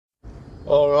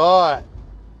All right.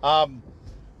 Um,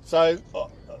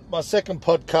 my second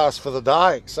podcast for the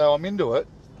day. So I'm into it,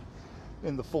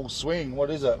 in the full swing. What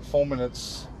is it? 4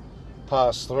 minutes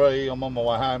past 3. I'm on my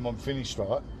way home. I'm finished,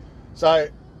 right? So,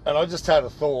 and I just had a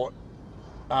thought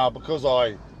because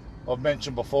I've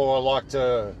mentioned before I like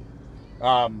to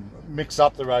mix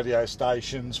up the radio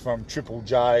stations from Triple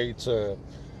J to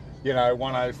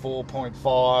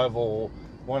 104.5 or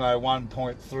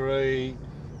 101.3.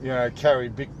 Carrie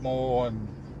Bickmore and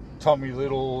Tommy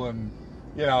Little, and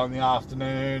in the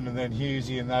afternoon, and then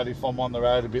Hughesy and that if I'm on the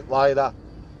road a bit later.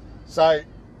 So,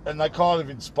 and they kind of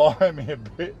inspire me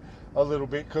a little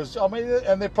bit, because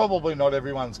and they're probably not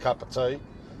everyone's cup of tea.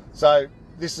 So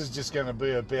this is just going to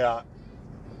be about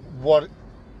what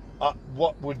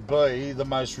would be the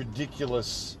most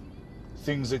ridiculous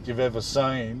things that you've ever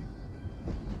seen,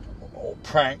 or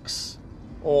pranks,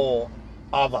 or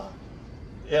other.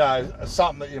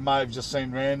 Something that you may have just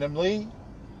seen randomly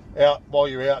out while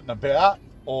you're out and about,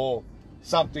 or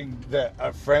something that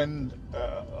a friend,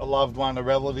 a loved one, a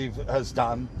relative has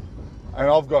done. And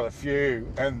I've got a few,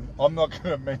 and I'm not going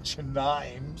to mention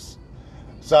names.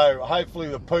 So hopefully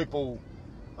the people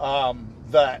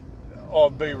that I'll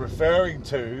be referring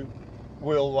to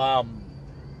will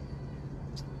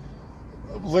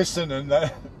listen and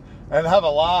have a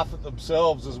laugh at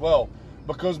themselves as well.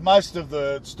 Because most of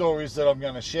the stories that I'm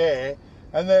going to share,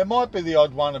 and there might be the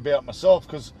odd one about myself,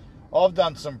 because I've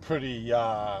done some pretty,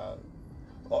 mindless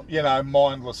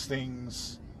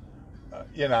things,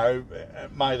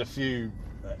 made a few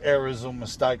errors or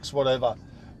mistakes, whatever.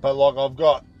 But I've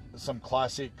got some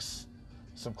classics,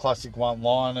 some classic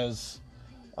one-liners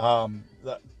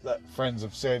that friends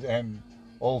have said, and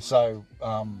also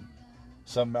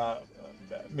some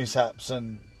mishaps.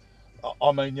 And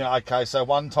okay, so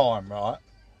one time, right,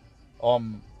 I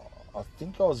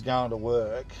think I was going to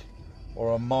work,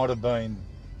 or I might have been,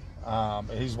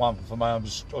 here's one for me,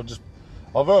 I've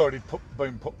already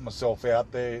been putting myself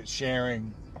out there,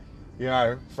 sharing,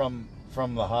 from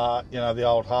the heart, the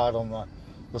old heart on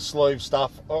the sleeve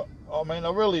stuff. I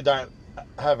really don't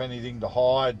have anything to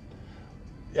hide.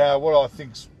 What I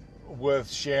think's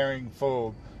worth sharing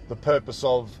for the purpose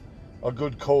of a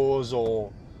good cause,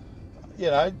 or,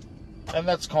 and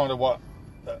that's kind of what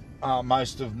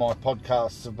most of my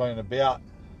podcasts have been about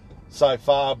so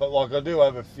far. But I do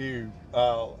have a few,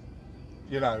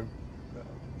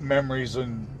 memories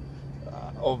and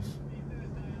of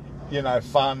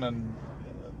fun, and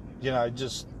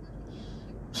just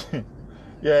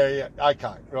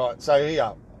okay, right. So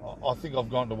here, I think I've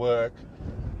gone to work,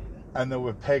 and there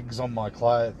were pegs on my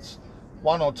clothes,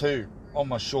 one or two on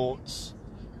my shorts,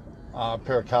 a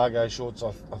pair of cargo shorts,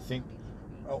 I think,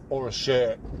 or a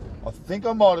shirt. I think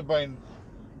I might have been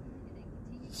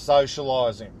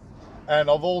socialising, and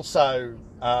I've also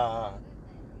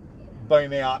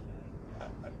been out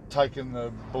taking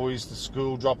the boys to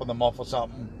school, dropping them off or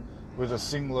something, with a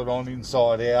singlet on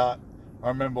inside out. I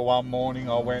remember one morning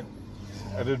it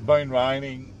had been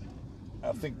raining,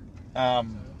 I think,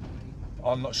 I'm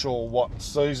not sure what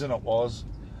season it was,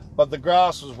 but the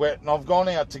grass was wet, and I've gone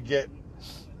out to get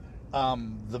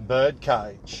the bird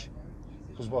cage,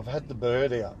 because I've had the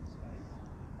bird out.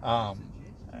 I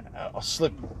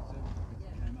slipped,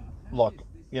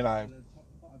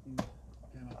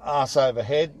 arse over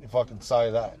head, if I can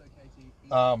say that.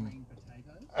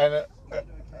 And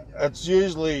it's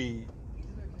usually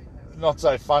not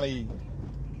so funny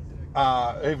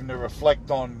even to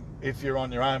reflect on if you're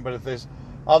on your own, but if there's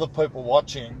other people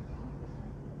watching,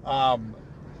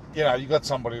 you got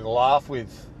somebody to laugh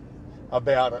with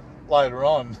about it later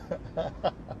on.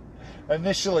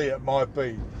 Initially it might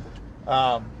be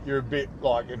you're a bit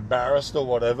embarrassed or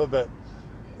whatever, but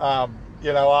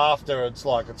after it's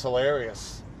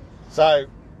hilarious. So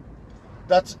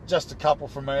that's just a couple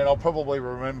from me, and I'll probably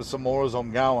remember some more as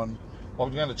I'm going.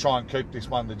 I'm going to try and keep this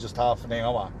one to just half an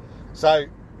hour. So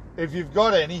if you've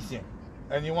got anything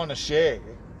and you want to share,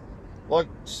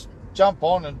 just jump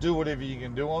on and do whatever you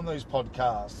can do on these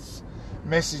podcasts.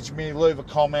 Message me, leave a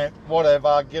comment,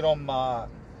 whatever. Get on my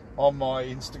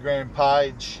Instagram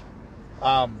page.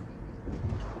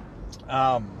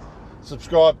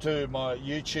 Subscribe to my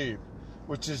YouTube,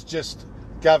 which is just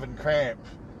Gavin Cramp,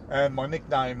 and my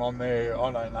nickname on there,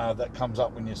 I don't know if that comes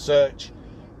up when you search,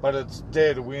 but it's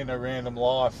Dare to Win a Random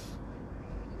Life,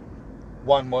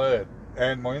 one word.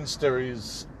 And my Insta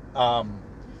is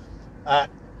at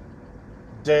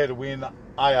Dare to Win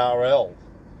ARL.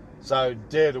 So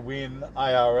Dare to Win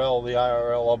ARL, the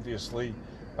ARL obviously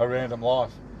a random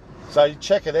life. So you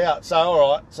check it out. So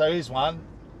alright, so here's one.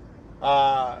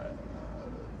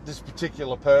 This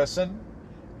particular person,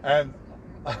 and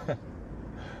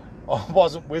I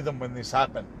wasn't with them when this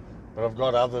happened, but I've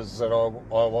got others that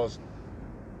I was.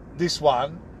 This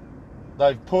one,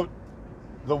 they've put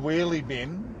the wheelie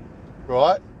bin,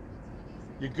 right?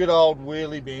 Your good old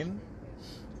wheelie bin,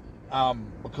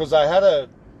 because they had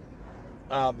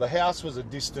the house was a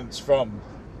distance from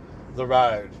the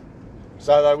road,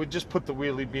 so they would just put the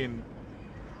wheelie bin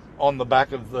on the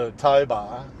back of the tow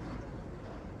bar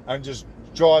and just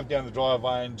drive down the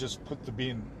driveway and just put the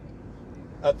bin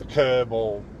at the curb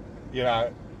or,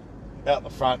 out the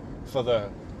front for the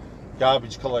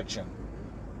garbage collection.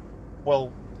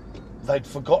 Well, they'd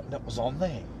forgotten it was on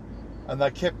there and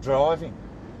they kept driving.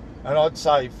 And I'd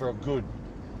say for a good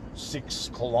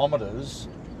 6 kilometres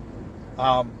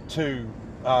to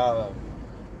a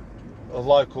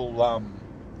local,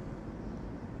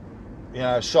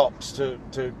 shops to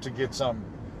get some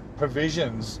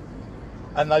provisions,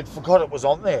 and they'd forgot it was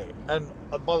on there. And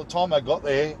by the time they got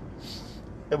there,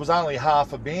 it was only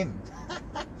half a bin.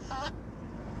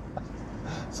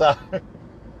 So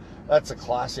that's a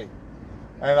classic,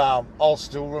 and I'll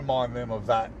still remind them of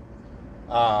that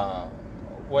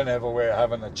whenever we're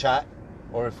having a chat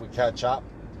or if we catch up,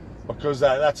 because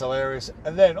that's hilarious.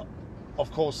 And then,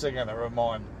 of course, they're going to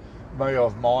remind me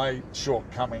of my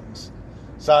shortcomings.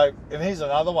 So, and here's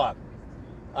another one.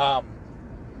 I'm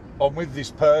with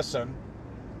this person,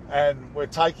 and we're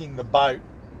taking the boat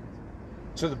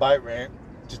to the boat ramp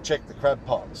to check the crab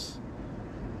pots,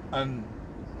 and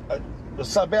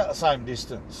it's about the same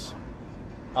distance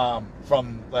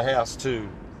from the house to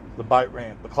the boat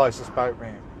ramp, the closest boat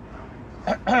ramp.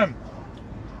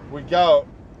 We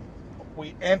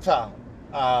enter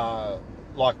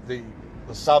like the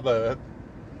suburb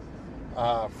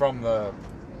from the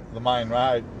main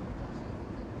road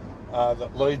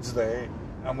that leads there,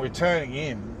 and we're turning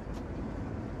in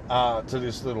to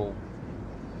this little,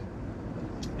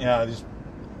 this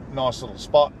nice little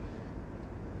spot,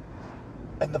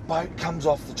 and the boat comes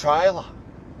off the trailer,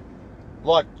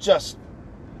 and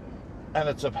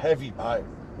it's a heavy boat,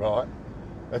 right?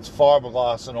 It's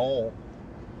fiberglass and all,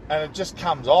 and it just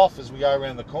comes off as we go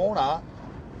around the corner,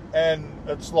 and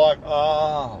it's like,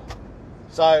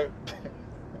 so,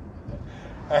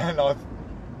 and I'm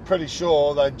pretty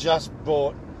sure they just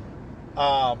bought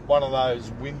one of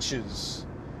those winches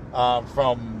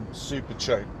from Super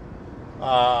Cheap,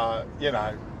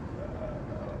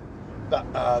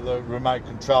 the remote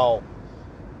control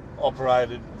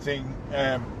operated thing,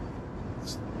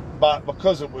 but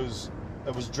because it was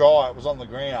dry, it was on the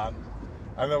ground,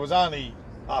 and there was only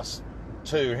us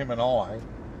two, him and I,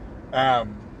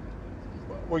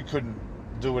 we couldn't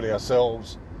do it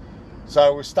ourselves,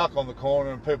 so we're stuck on the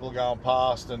corner and people are going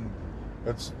past, and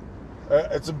it's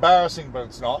embarrassing, but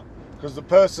it's not, because the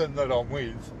person that I'm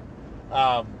with,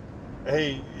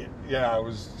 he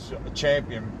was a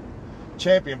champion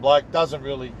bloke, doesn't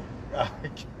really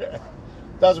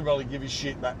give his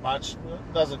shit that much,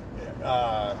 doesn't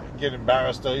get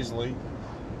embarrassed easily.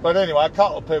 But anyway, a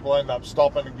couple of people end up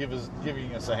stopping and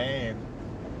giving us a hand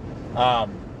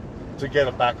to get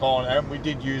it back on, and we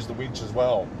did use the winch as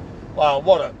well. Well,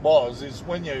 what it was is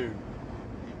when you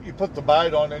put the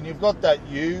boat on and you've got that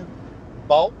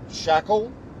U-bolt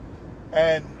shackle,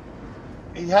 and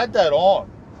he had that on,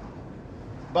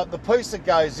 but the piece that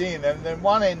goes in, and then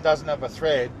one end doesn't have a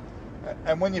thread,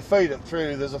 and when you feed it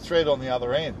through, there's a thread on the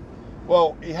other end.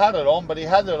 Well, he had it on, but he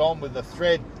had it on with the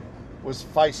thread was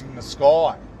facing the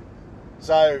sky.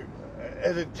 So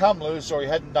it had come loose, or he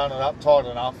hadn't done it up tight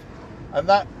enough, and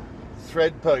that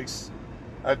thread piece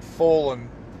had fallen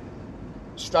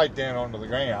straight down onto the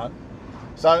ground.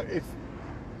 So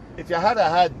if you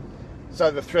had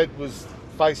so the thread was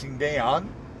facing down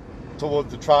toward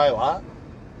the trailer,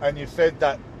 and you fed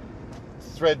that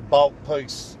thread bolt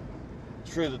piece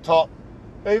through the top,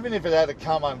 even if it had to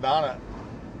come undone,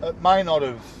 it may not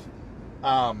have,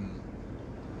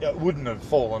 it wouldn't have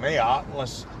fallen out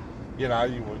unless, you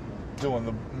were doing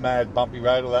the mad bumpy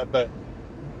road or that, but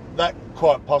that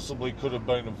quite possibly could have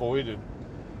been avoided,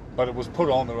 but it was put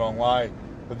on the wrong way.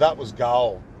 But that was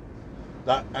gold.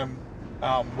 And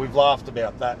we've laughed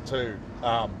about that too.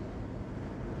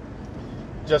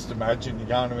 Just imagine you're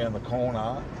going around the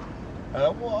corner,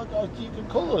 and you could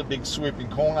call it a big sweeping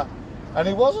corner, and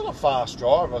he wasn't a fast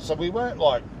driver, so we weren't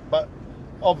but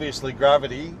obviously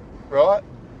gravity, right,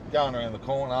 going around the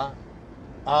corner.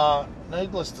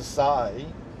 Needless to say,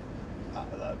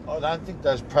 I don't think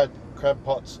those crab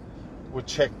pots were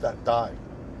checked that day,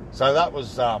 so that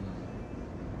was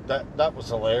that was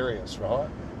hilarious, right?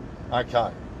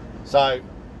 Okay, so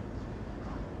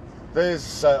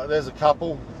there's a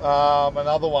couple.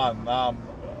 Another one.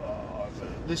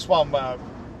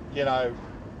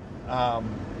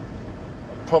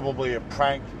 probably a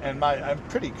prank, and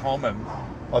pretty common,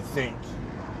 I think,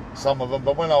 some of them.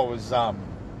 But when I was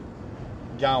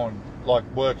going, like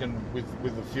working with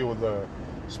a few of the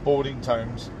sporting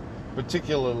teams,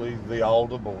 particularly the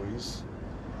older boys,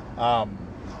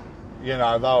 you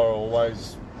know, they were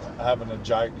always having a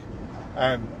joke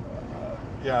and,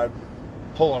 you know,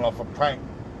 pulling off a prank.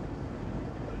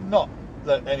 Not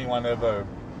that anyone ever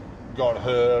got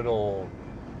hurt or,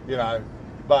 you know,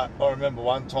 but I remember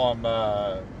one time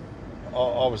I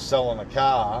was selling a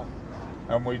car,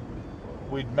 and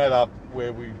we'd met up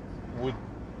where we would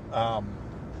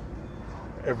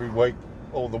every week,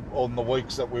 on the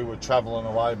weeks that we were travelling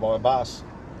away by bus,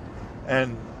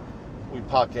 and we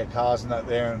parked our cars and that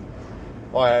there, and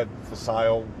I had for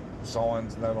sale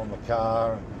signs and that on the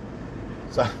car, and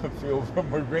so a few of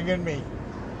them were ringing me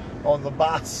on the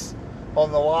bus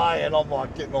on the way, and I'm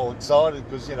like getting all excited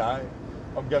because, you know,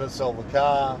 I'm going to sell the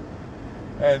car,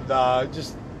 and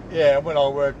when I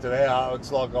worked it out, it's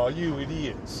like, oh, you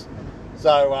idiots.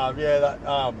 So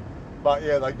but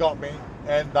yeah, they got me.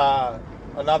 And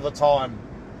another time,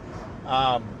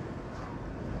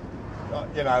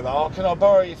 you know, can I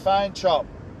borrow your phone, Chop?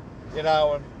 You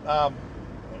know, and I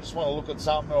just want to look at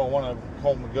something, or I want to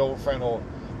call my girlfriend or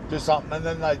do something, and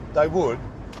then they would,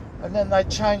 and then they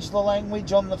changed the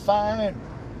language on the phone,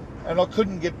 and I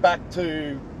couldn't get back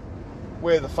to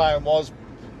where the phone was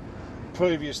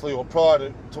previously or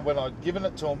prior to when I'd given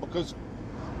it to them, because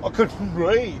I couldn't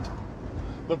read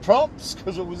the prompts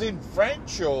because it was in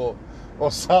French or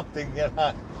something, you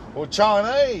know, or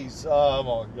Chinese. Oh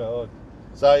my God!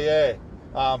 So yeah,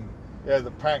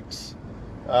 the pranks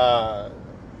are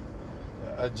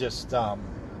just, you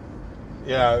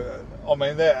know, I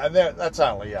mean, that's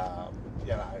only you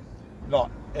know,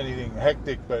 not anything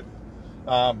hectic, but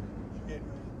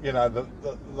you know,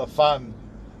 the fun.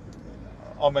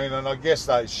 I mean, and I guess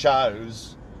those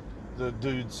shows, the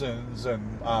Dudesons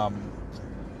and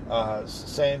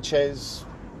Sanchez,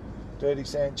 Dirty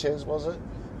Sanchez, was it?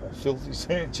 Filthy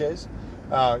Sanchez.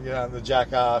 You know, the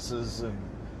Jackasses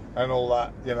and all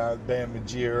that, you know, Bam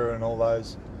Margera and all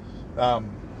those,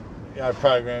 you know,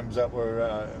 programs that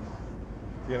were,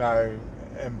 you know,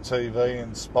 MTV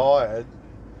inspired.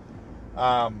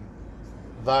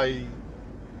 They,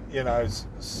 you know,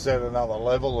 set another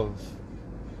level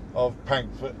of prank.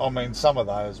 I mean, some of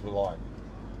those were like,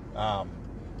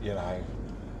 you know,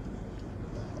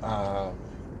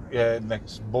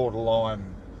 next borderline,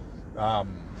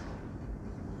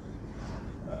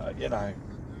 you know,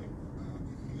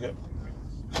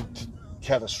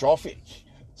 catastrophic.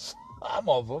 Some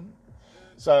of them.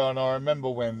 So, and I remember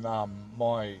when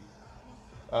my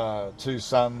two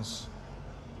sons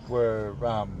were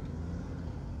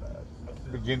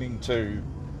beginning to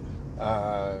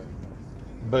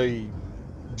be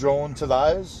drawn to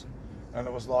those, and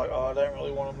it was like, oh, I don't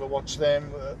really want them to watch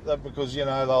them because, you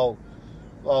know, they'll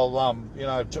you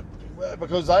know,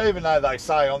 because they, even though they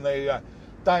say on there,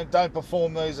 don't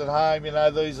perform these at home, you know,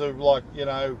 these are like, you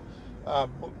know,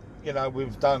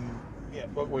 we've done,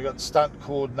 we've got stunt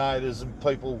coordinators and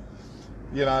people,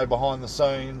 you know, behind the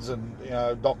scenes, and, you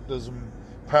know, doctors and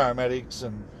paramedics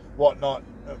and whatnot,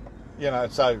 you know,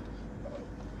 so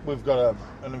we've got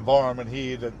an environment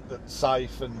here that's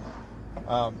safe, and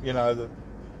you know, that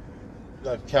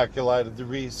they've calculated the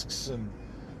risks,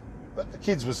 but the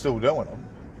kids were still doing them,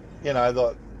 you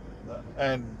know,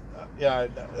 and you know,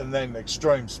 and then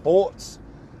extreme sports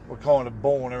were kind of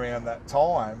born around that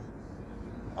time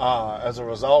as a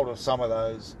result of some of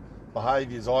those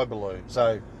behaviours, I believe.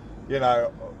 So, you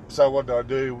know, so what I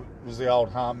do was the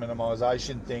old harm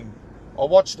minimisation thing. I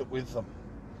watched it with them,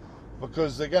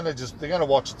 because they're going to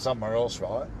watch it somewhere else,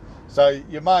 right? So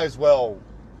you may as well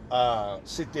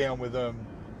sit down with them,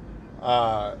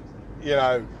 you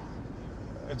know,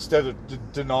 instead of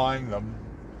denying them.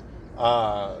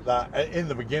 That in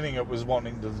the beginning it was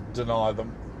wanting to deny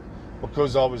them,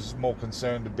 because I was more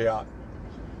concerned about,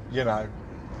 you know,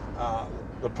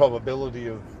 the probability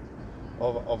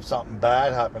of something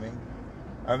bad happening.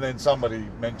 And then somebody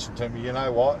mentioned to me, you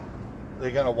know what, they're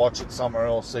going to watch it somewhere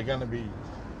else. They're going to be,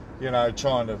 you know,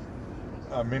 trying to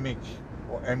mimic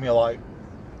or emulate,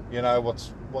 you know,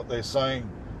 what they're seeing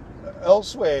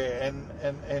elsewhere, and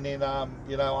in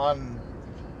you know,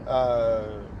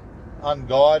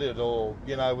 unguided, or,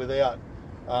 you know, without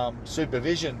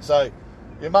supervision. So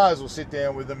you may as well sit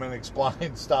down with them and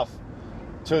explain stuff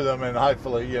to them, and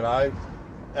hopefully, you know,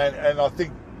 and I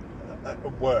think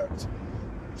it worked.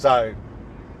 So,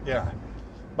 yeah,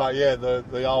 but yeah,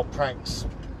 the old pranks,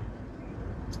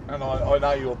 and I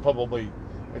know you're probably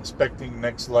expecting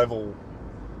next level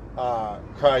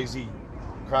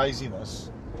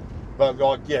craziness, But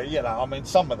like, yeah, you know, I mean,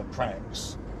 some of the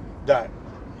pranks that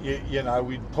you know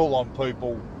we'd pull on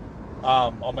people.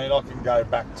 I mean, I can go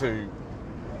back to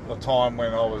the time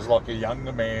when I was like a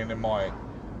younger man in my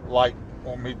late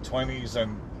or mid-20s,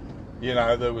 and you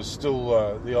know there was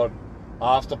still the odd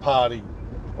after party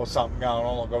or something going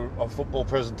on, like a football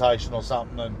presentation or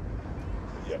something, and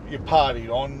you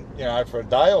partied on, you know, for a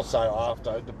day or so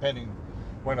after, depending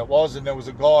when it was. And there was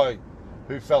a guy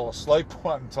who fell asleep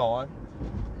one time,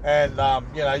 and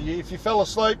you know, if you fell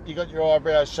asleep, you got your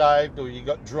eyebrows shaved or you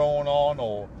got drawn on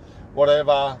or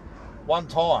whatever. One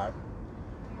time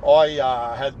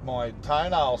I had my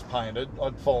toenails painted.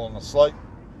 I'd fallen asleep,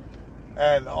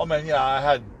 and I mean, you know, I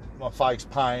had my face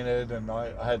painted and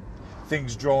I had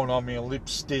things drawn on me, and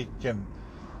lipstick, and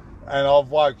I've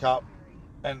woke up,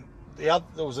 and there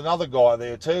was another guy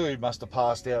there too who must have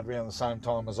passed out around the same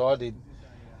time as I did,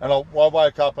 and I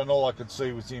woke up and all I could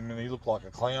see was him, and he looked like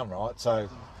a clown, right? So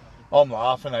I'm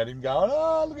laughing at him, going,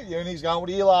 "Oh, look at you," and he's going, "What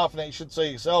are you laughing at? You should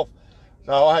see yourself."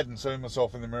 So I hadn't seen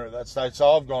myself in the mirror at that stage,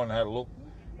 so I've gone and had a look,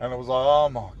 and it was like, oh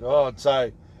my God.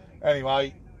 So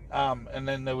anyway, and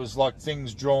then there was like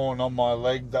things drawn on my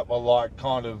leg that were like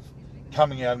kind of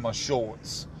coming out of my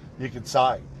shorts, you could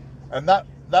say. And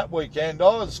that weekend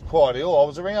I was quite ill. I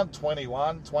was around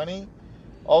 21, 20.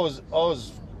 I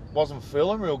wasn't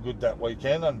feeling real good that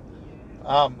weekend, and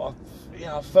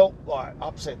I felt like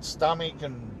upset stomach,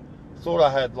 and thought I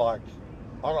had like,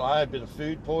 I don't know, a bit of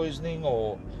food poisoning,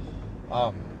 or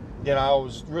you know, I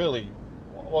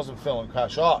wasn't feeling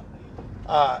crash hot.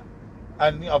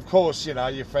 And of course, you know,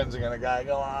 your friends are going to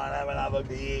go on, have another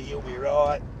beer, you'll be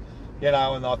right. You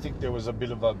know, and I think there was a bit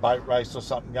of a boat race or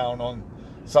something going on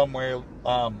somewhere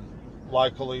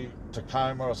locally,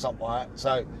 Tacoma or something like that.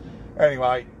 So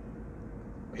anyway,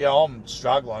 yeah, I'm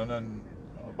struggling, and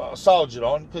I soldiered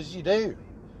on, because you do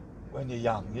when you're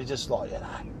young. You're just like, you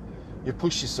know, you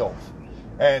push yourself.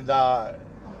 And I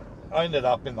ended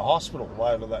up in the hospital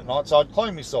later that night, so I'd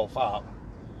cleaned myself up,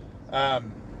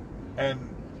 and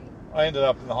I ended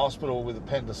up in the hospital with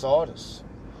appendicitis,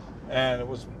 and it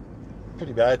was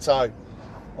pretty bad. So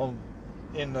I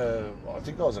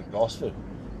think I was at Gosford,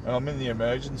 and I'm in the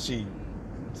emergency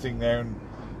thing there, and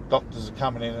doctors are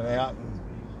coming in and out, and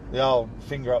the old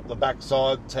finger up the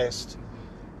backside test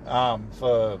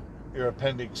for your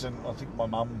appendix, and I think my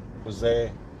mum was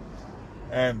there,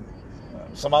 and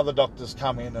some other doctors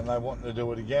come in and they want to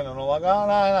do it again, and I'm like, oh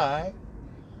no,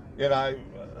 you know,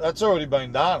 that's already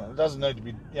been done. It doesn't need to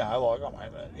be, you know, like, I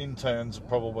mean, interns are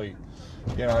probably,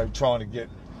 you know, trying to get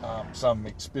some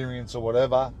experience or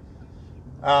whatever.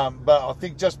 But I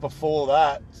think just before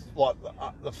that, like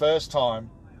the first time,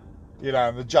 you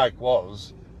know, the joke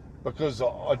was, because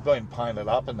I'd been painted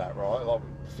up in that, right? Like,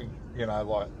 you know,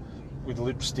 like with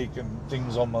lipstick and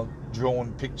things on my,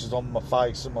 drawn pictures on my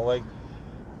face and my leg.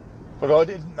 But I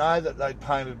didn't know that they'd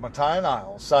painted my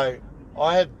toenails. So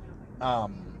I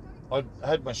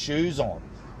had my shoes on.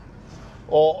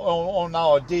 Or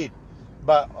no, I did.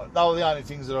 But they were the only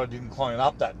things that I didn't clean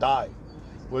up that day.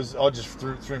 Was I just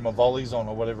threw my volleys on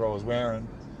or whatever I was wearing.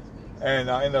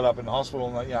 And I ended up in the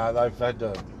hospital, and, you know, they've had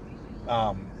to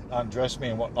undress me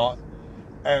and whatnot.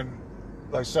 And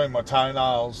they seen my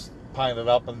toenails painted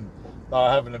up, and they were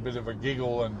having a bit of a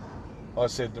giggle. And I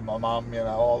said to my mum, you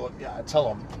know, oh, look, yeah, tell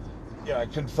them, you know,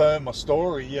 confirm my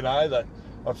story, you know, that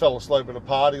I fell asleep at a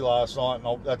party last night,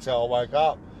 and that's how I woke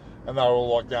up. And they were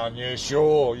all like going, yeah,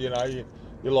 sure, you know, you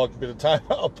like a bit of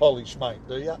toenail polish, mate,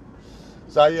 do you?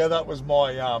 So, yeah, that was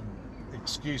my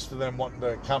excuse for them wanting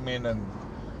to come in and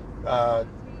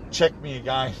check me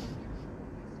again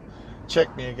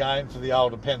for the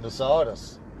old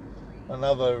appendicitis.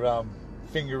 Another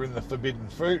finger in the forbidden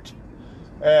fruit.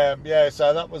 Yeah,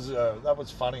 so that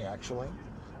was funny, actually.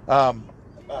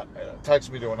 It takes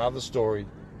me to another story.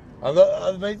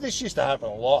 I mean, this used to happen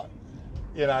a lot.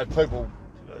 You know, people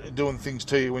doing things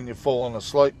to you when you're falling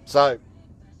asleep. So,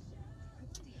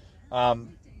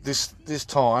 this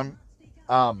time,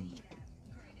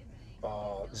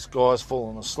 this guy's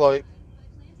fallen asleep,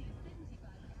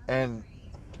 and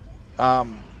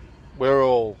we're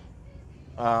all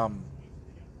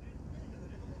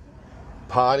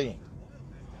partying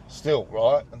still,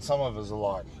 right? And some of us are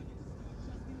like,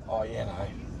 oh, you know,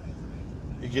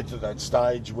 you get to that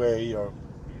stage where you're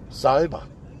sober.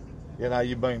 You know,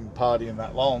 you've been partying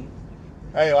that long.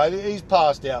 Anyway, he's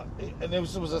passed out, and it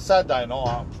was a Saturday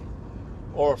night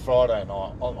or a Friday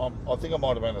night. I think it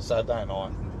might have been a Saturday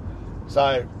night.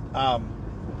 So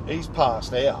he's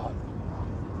passed out,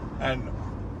 and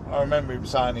I remember him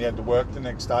saying he had to work the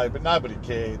next day, but nobody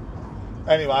cared.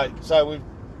 Anyway, so we've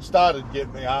started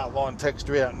getting the Artline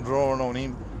texter out and drawing on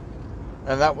him,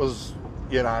 and that was,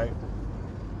 you know,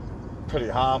 pretty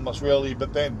harmless, really.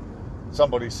 But then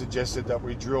somebody suggested that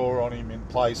we draw on him in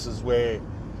places where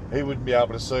he wouldn't be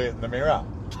able to see it in the mirror.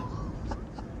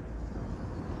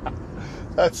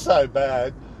 That's so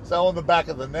bad. So on the back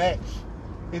of the neck,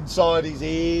 inside his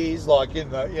ears, like in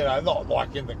the, not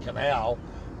like in the canal,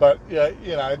 but,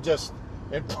 just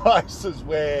in places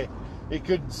where he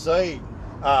couldn't see.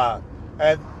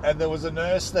 And there was a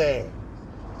nurse there.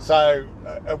 So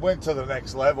it went to the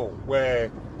next level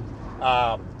where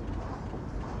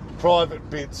private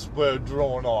bits were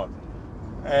drawn on.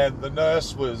 And the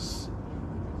nurse was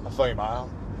a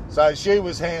female. So she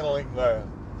was handling the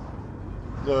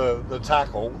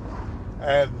tackle,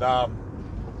 and I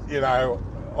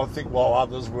think while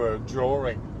others were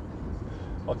drawing.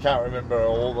 I can't remember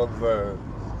all of the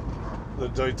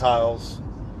details.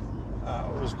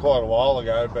 It was quite a while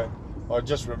ago, but I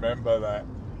just remember that,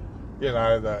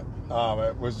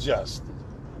 it was just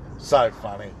so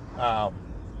funny. The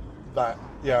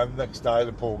next day,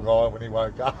 the poor guy, when he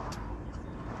woke up,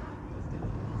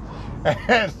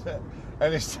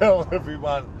 and he's telling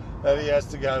everyone that he has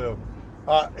to go to.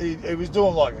 He was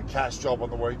doing like a cash job on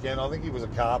the weekend. I think he was a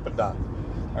carpenter,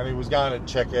 and he was going to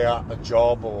check out a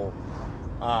job or,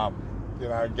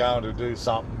 going to do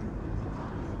something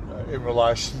in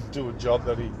relation to a job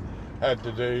that he had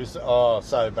to do.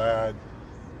 So bad.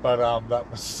 But that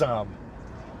was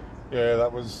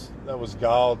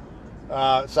gold.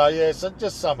 So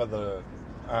just some of the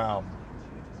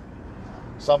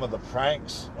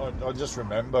pranks. I just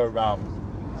remember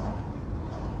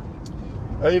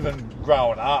even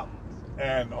growing up,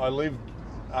 and I lived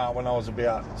when I was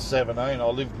about 17. I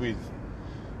lived with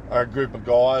a group of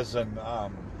guys, and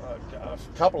a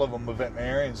couple of them were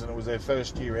veterinarians, and it was their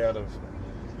first year out of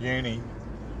uni,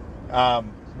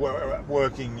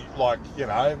 working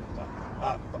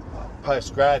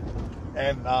post grad,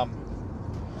 and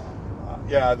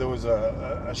there was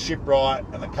a shipwright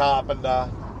and a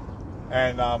carpenter,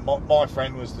 and my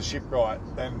friend was the shipwright,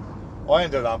 and I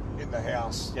ended up in the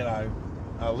house,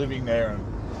 living there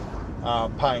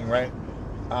and paying rent.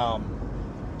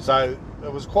 So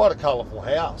it was quite a colourful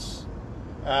house.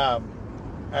 And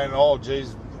I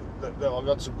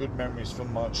got some good memories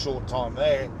from my short time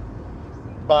there.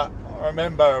 But I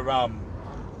remember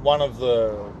one of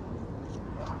the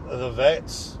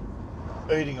vets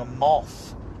eating a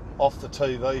moth off the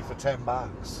TV for $10.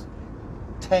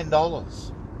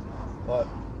 $10. Like,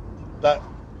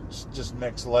 that's just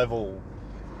next level,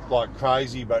 like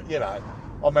crazy. But I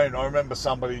remember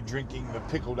somebody drinking the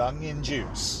pickled onion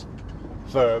juice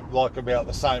for like about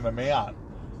the same amount.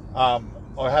 I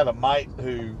had a mate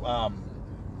who,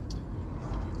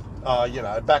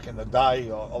 back in the day,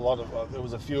 there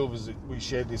was a few of us that we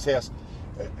shared this house.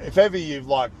 If ever you've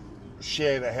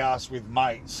shared a house with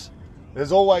mates,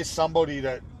 there's always somebody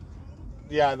that,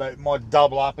 they might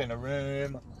double up in a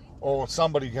room, or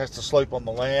somebody has to sleep on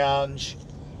the lounge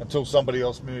until somebody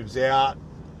else moves out.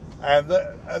 And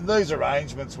these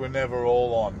arrangements were never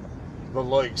all on the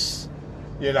lease,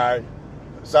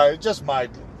 So it just made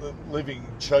living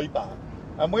cheaper.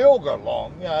 And we all got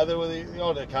along. There were the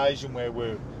odd occasion where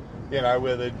where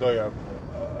there'd be a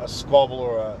squabble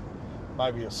or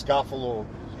maybe a scuffle or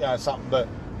something. But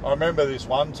I remember this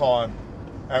one time,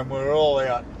 and we were all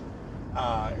out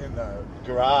in the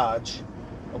garage.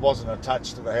 It wasn't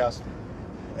attached to the house.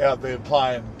 Out there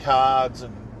playing cards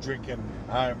and drinking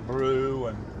home brew,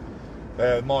 and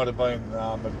there might have been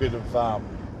a bit of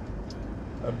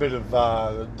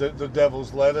the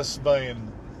devil's lettuce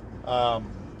being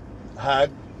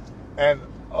had, and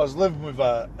I was living with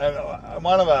and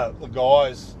one of the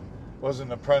guys was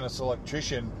an apprentice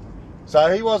electrician, so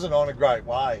he wasn't on a great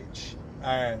wage,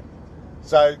 and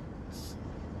so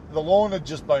the lawn had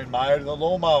just been made, and the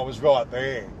lawnmower was right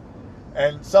there,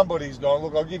 and somebody's gone,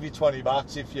 look, I'll give you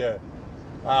 $20 if you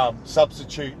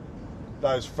substitute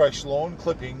those fresh lawn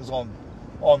clippings on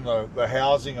the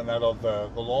housing and that of the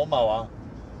lawnmower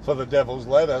for the devil's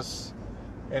lettuce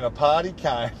in a party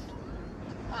cane.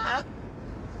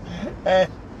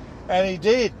 and he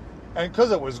did, and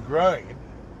because it was green,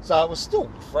 so it was still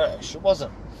fresh. It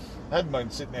hadn't been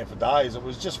sitting there for days. It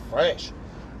was just fresh,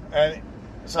 and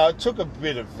so it took a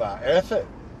bit of effort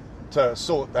to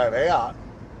sort that out,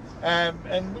 and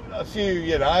a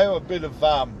few, a bit of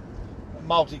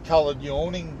multicoloured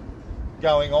yawning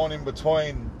going on in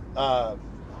between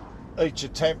each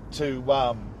attempt to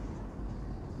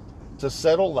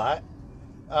settle that.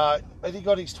 But he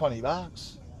got his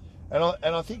 $20,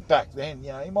 and I think back then,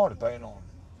 he might have been on,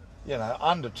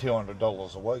 under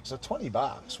 $200 a week. So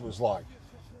 $20 was like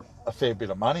a fair bit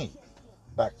of money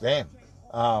back then.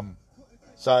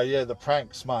 So the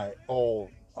pranks, mate.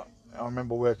 I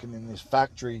remember working in this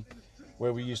factory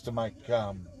where we used to make, you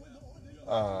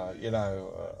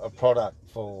know, a product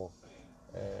for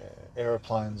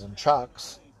aeroplanes and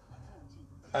trucks,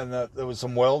 and that there was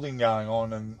some welding going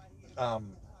on, and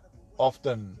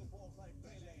often,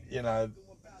 you know,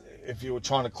 if you were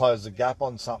trying to close the gap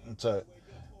on something to,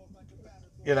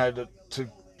 you know, to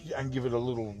and give it a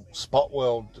little spot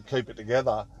weld to keep it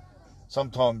together,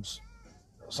 sometimes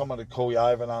someone would call you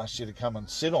over and ask you to come and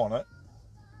sit on it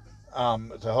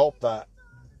to help that,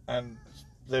 and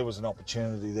there was an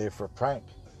opportunity there for a prank.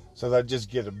 So they'd just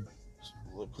get a,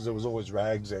 because there was always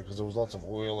rags there because there was lots of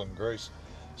oil and grease,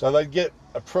 so they'd get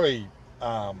a prepared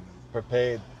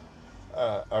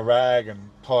a rag and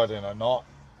tie it in a knot,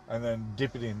 and then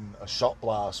dip it in a shot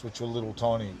blast, which were little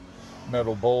tiny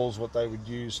metal balls, what they would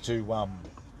use to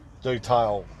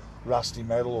detail rusty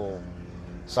metal or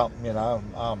something, you know.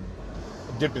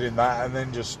 Dip it in that, and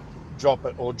then just drop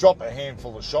it, or drop a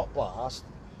handful of shot blast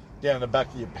down the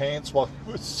back of your pants while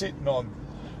you were sitting on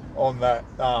that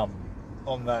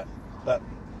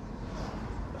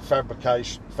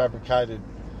fabricated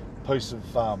piece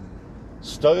of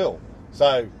steel.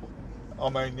 So, I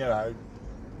mean, you know,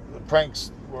 the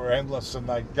pranks were endless and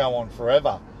they go on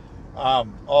forever.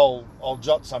 I'll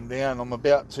jot some down. I'm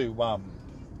about to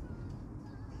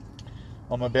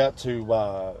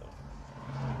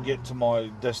get to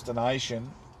my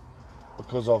destination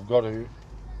because I've got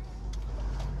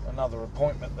another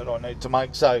appointment that I need to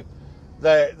make. So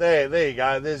there you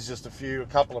go. There's just a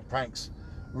couple of pranks,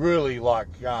 really, like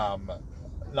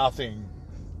nothing,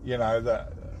 you know,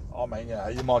 that, I mean, you know,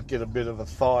 you might get a bit of a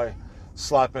thigh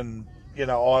slapping, you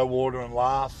know, eye water and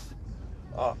laugh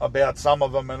about some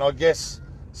of them, and I guess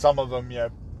some of them, you know,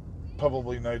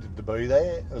 probably needed to be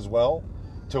there as well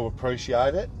to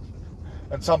appreciate it.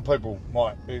 And some people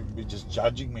might even be just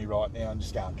judging me right now and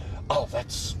just going, oh,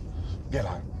 that's, you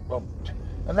know, well,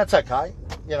 and that's okay.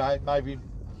 You know, maybe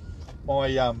my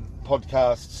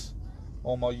podcasts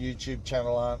or my YouTube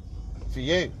channel aren't for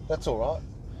you. That's all right.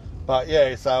 But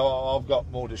yeah, so I've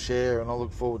got more to share, and I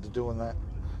look forward to doing that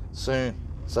soon.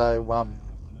 So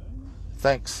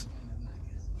thanks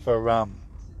for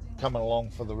coming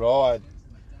along for the ride.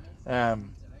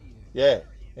 Yeah,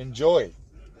 enjoy.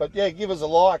 But yeah, give us a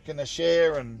like and a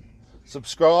share and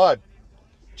subscribe.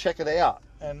 Check it out.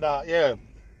 And yeah,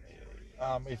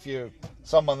 if you're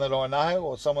someone that I know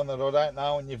or someone that I don't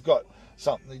know, and you've got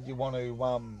something that you want to,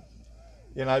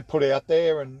 you know, put out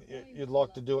there, and you'd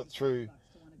like to do it through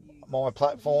my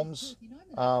platforms,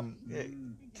 yeah,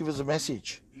 give us a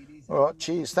message. All right,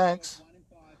 cheers, thanks.